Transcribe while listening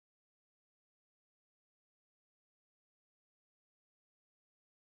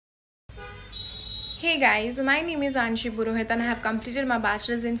Hey guys, my name is Anshe Purohit and I have completed my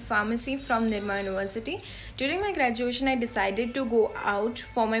bachelor's in pharmacy from Nirma University. During my graduation, I decided to go out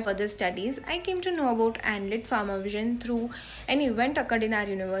for my further studies. I came to know about Pharmavision through an event occurred in our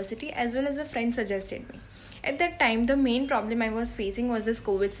university as well as a friend suggested me. At that time, the main problem I was facing was this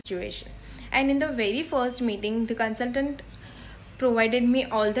COVID situation. And in the very first meeting, the consultant provided me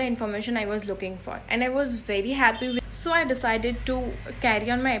all the information I was looking for and I was very happy with. So I decided to carry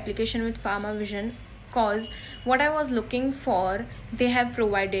on my application with Pharmavision cause what I was looking for they have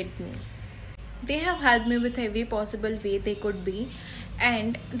provided me. They have helped me with every possible way they could be,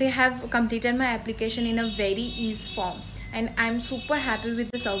 and they have completed my application in a very easy form, and I'm super happy with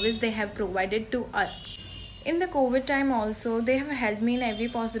the service they have provided to us. In the COVID time also, they have helped me in every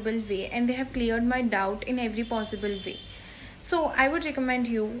possible way and they have cleared my doubt in every possible way. So I would recommend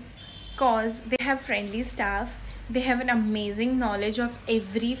you cause they have friendly staff, they have an amazing knowledge of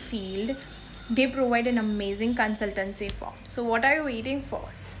every field, they provide an amazing consultancy firm. So what are you waiting for?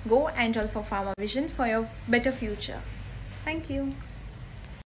 Go and enroll for Pharmavision for your better future. Thank you.